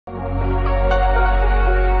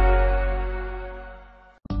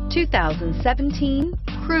2017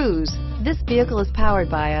 Cruze. This vehicle is powered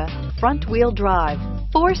by a front-wheel drive,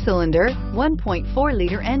 4-cylinder,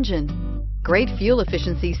 1.4-liter engine. Great fuel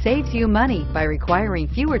efficiency saves you money by requiring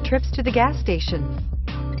fewer trips to the gas station.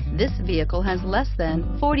 This vehicle has less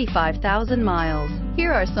than 45,000 miles.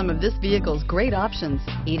 Here are some of this vehicle's great options: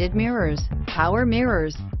 heated mirrors, power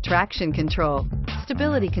mirrors, traction control,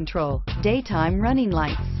 stability control, daytime running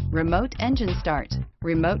lights, remote engine start,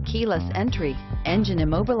 remote keyless entry, engine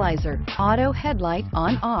immobilizer, auto headlight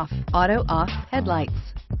on/off, auto off headlights.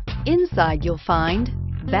 Inside you'll find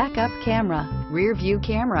backup camera, rear view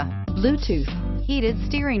camera, Bluetooth, heated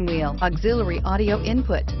steering wheel, auxiliary audio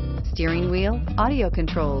input, steering wheel audio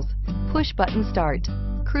controls, push button start,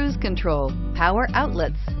 cruise control, power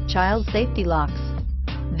outlets, child safety locks.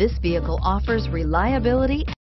 This vehicle offers reliability